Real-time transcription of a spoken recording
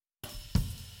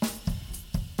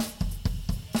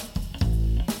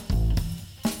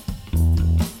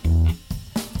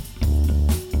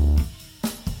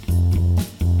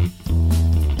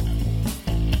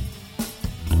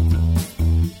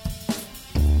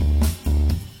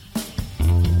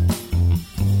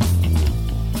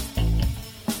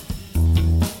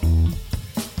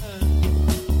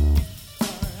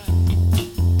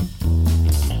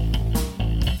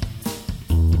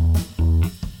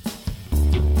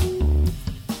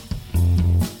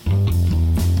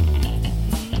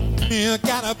You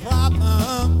got a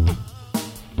problem.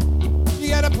 You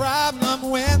got a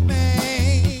problem with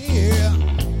me.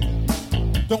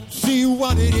 Don't see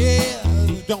what it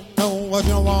is. Don't know what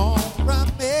you want from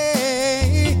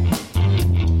me.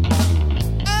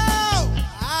 Oh,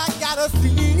 I gotta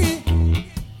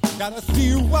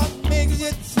see what makes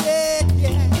you tick,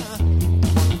 yeah.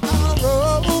 On the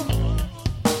road,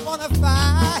 wanna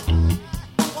fight,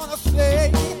 wanna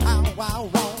say how I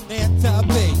want it to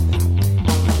be.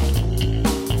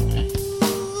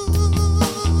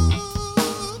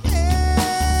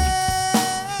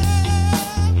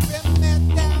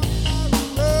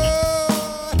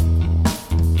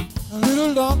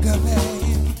 Longer,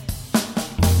 babe.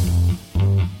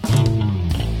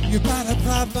 You got a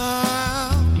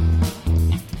problem.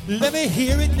 Let me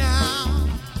hear it now.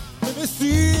 Let me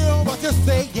see what you're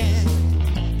saying.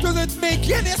 Does it make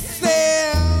any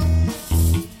sense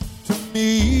to me?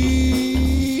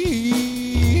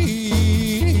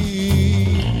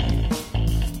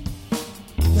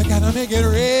 You gotta make it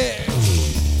rich.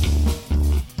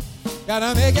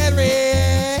 Gotta make it rich.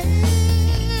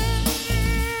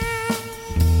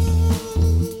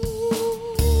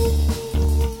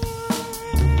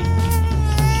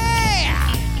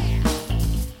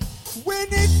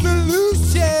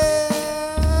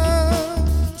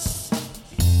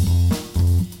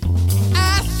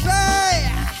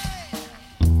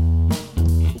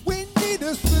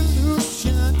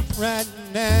 Right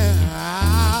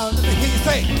now, let me hear you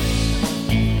say.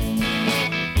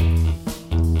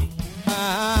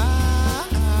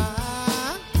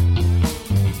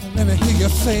 Let me hear you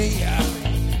say.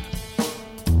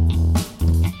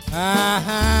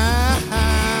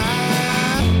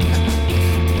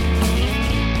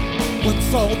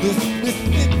 What's all this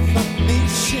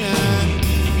misinformation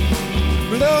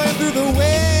blowing through the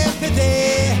wind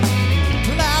today?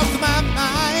 Clouds my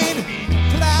mind,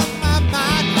 clouds my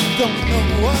mind. Don't know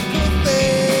what to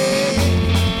think.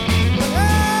 I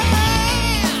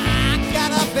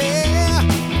gotta feel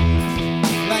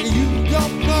like you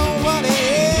don't know what it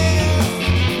is.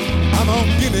 I'm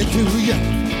gonna give it to you.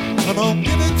 I'm gonna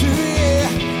give it to you.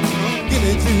 I'm gonna give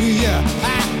it to you.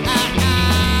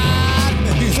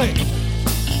 Let me say.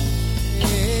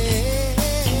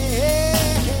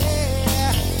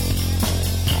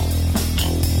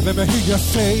 Let me hear you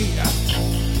say.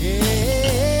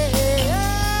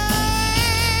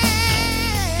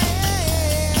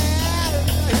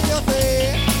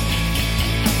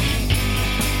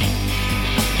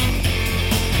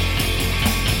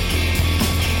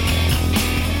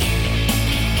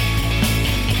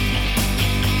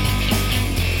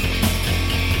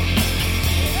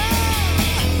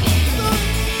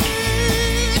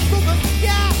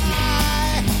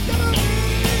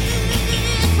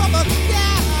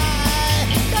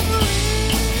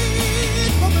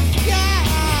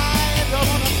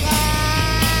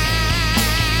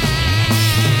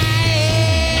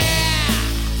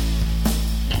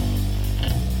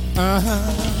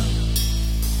 Uh-huh.